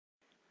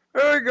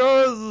Hey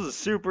guys, this is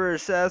Super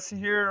Assassin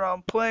here, and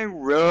I'm playing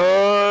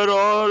Red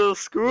Auto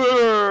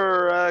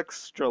Scooter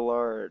Extra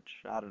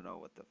Large. I don't know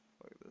what the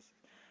fuck this is.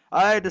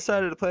 I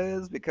decided to play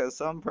this because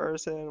some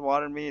person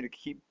wanted me to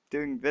keep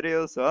doing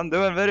videos, so I'm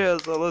doing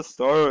videos, so let's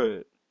start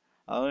it.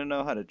 I only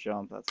know how to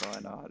jump, that's all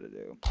I know how to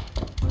do.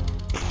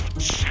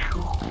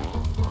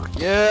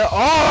 Yeah,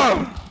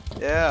 oh!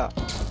 Yeah.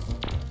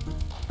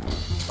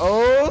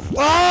 Oh,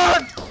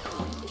 fuck!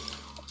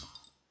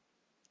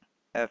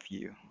 F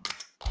you.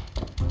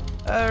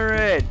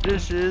 Alright,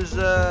 this is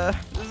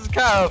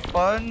kind of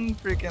fun.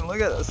 Freaking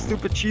look at the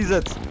stupid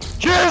Cheez-Its.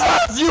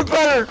 Cheez-Its, you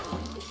better!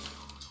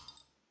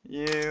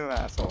 You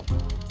asshole.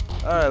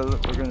 Alright,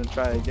 we're gonna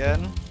try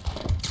again.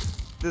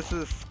 This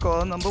is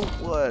goal number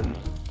 1.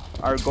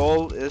 Our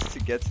goal is to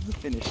get to the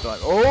finish line.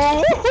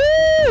 Oh!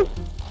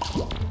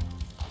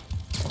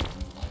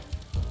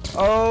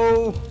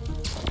 Oh!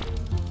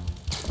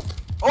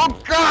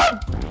 Oh god!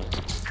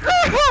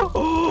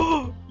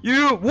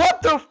 You,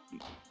 what the f—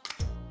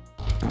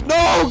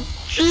 No!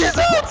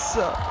 Jesus!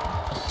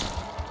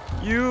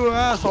 You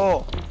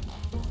asshole!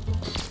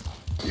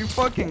 You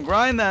fucking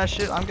grind that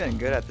shit. I'm getting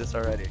good at this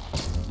already.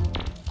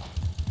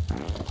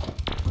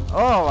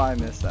 Oh, I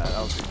missed that.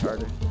 That was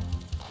retarded.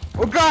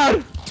 Oh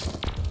god!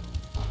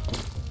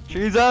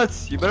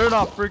 Jesus! You better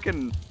not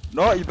freaking—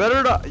 No, you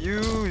better not—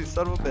 You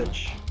son of a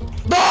bitch.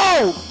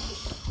 No!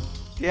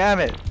 Damn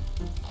it.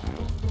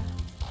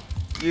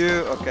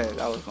 You— Okay,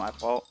 that was my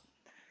fault.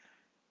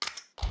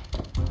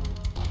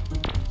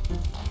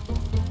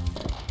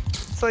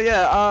 So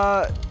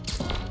yeah,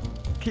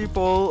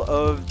 people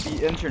of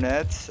the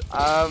internet,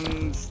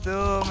 I'm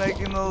still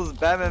making those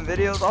Batman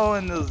videos, all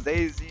in those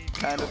Daisy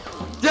kind of—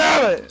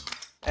 Damn it!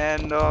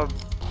 And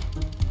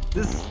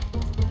this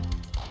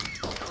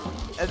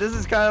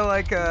is kind of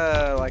like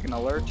an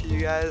alert to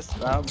you guys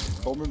that I'm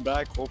coming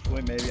back.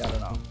 Hopefully, maybe, I don't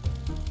know.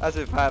 As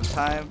if I have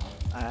time,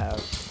 I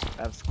have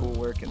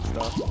schoolwork and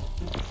stuff.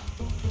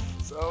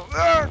 So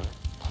that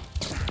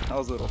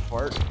was a little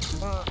fart.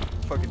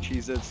 Fucking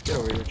Cheez-Its, get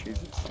over here,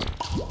 Cheez-Its.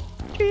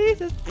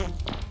 Jesus.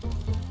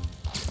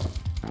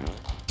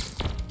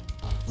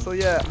 So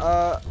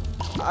yeah,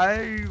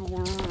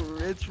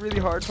 it's really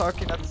hard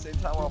talking at the same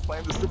time while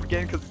playing this stupid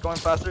game because it's going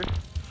faster.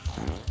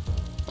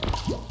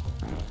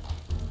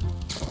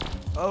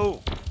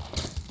 Oh,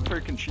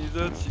 freaking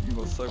Cheez-Its, you can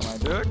go suck my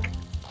dick.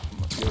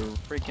 Your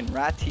freaking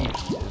rat teeth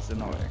is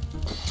annoying.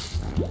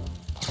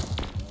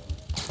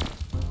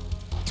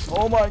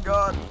 Oh my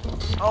god,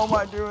 how am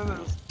I doing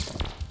this?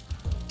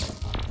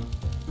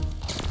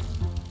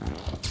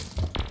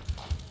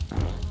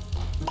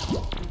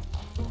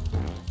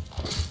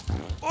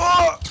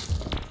 Oh!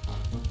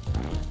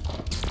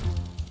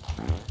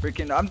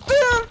 Freaking, I'm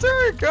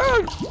doing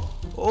good!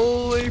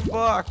 Holy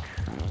fuck!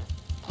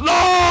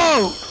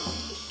 No!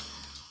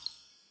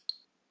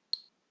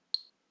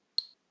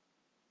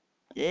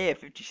 Yeah,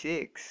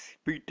 56.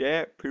 Beat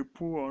that,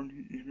 people on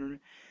the internet.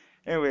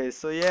 Anyways,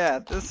 so yeah,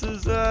 this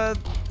is, I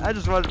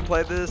just wanted to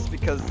play this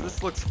because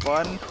this looks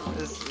fun.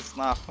 It's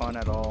not fun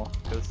at all,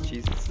 because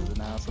Cheez-Its is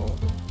an asshole.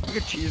 Look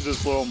at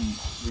Cheez-Its, little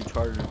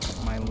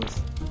retarded,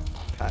 mindless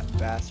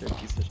bastard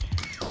piece of shit.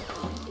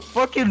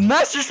 Fucking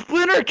Master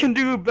Splinter can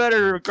do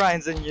better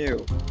grinds than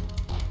you!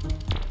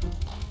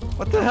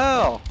 What the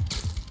hell?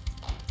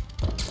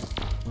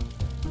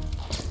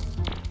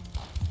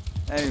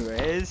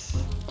 Anyways,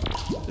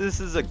 this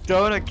is a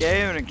donut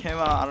game and it came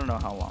out, I don't know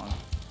how long.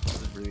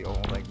 This is really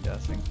old, I'm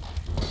guessing.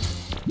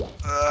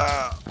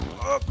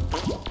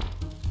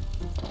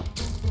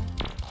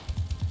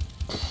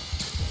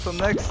 So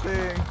next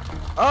thing—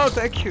 Oh,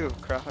 thank you,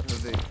 crowd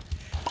of the—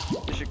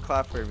 You should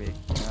clap for me,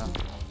 yeah.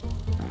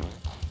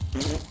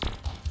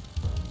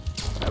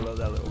 I love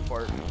that little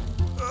fart.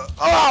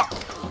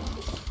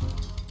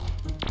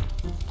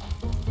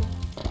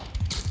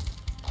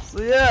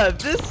 So yeah,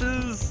 this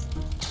is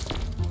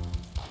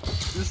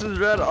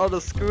Red Auto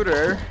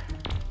Scooter.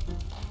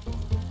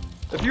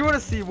 If you want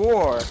to see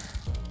more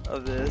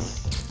of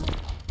this,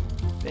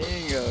 then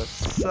you can go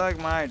suck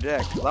my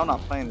dick, cause I'm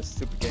not playing this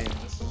stupid game.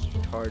 This is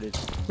retarded.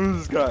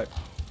 Who's this guy?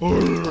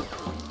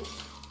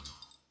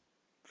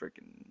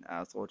 Freaking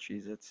asshole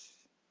Cheez-Its.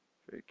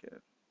 Freaking.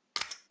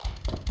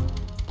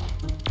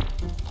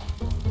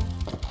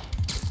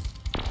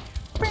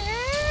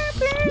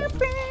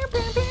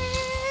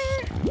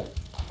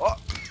 Oh!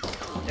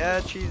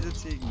 Yeah,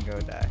 Cheez-Its, you can go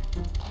die.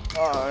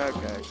 Oh,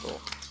 okay, cool.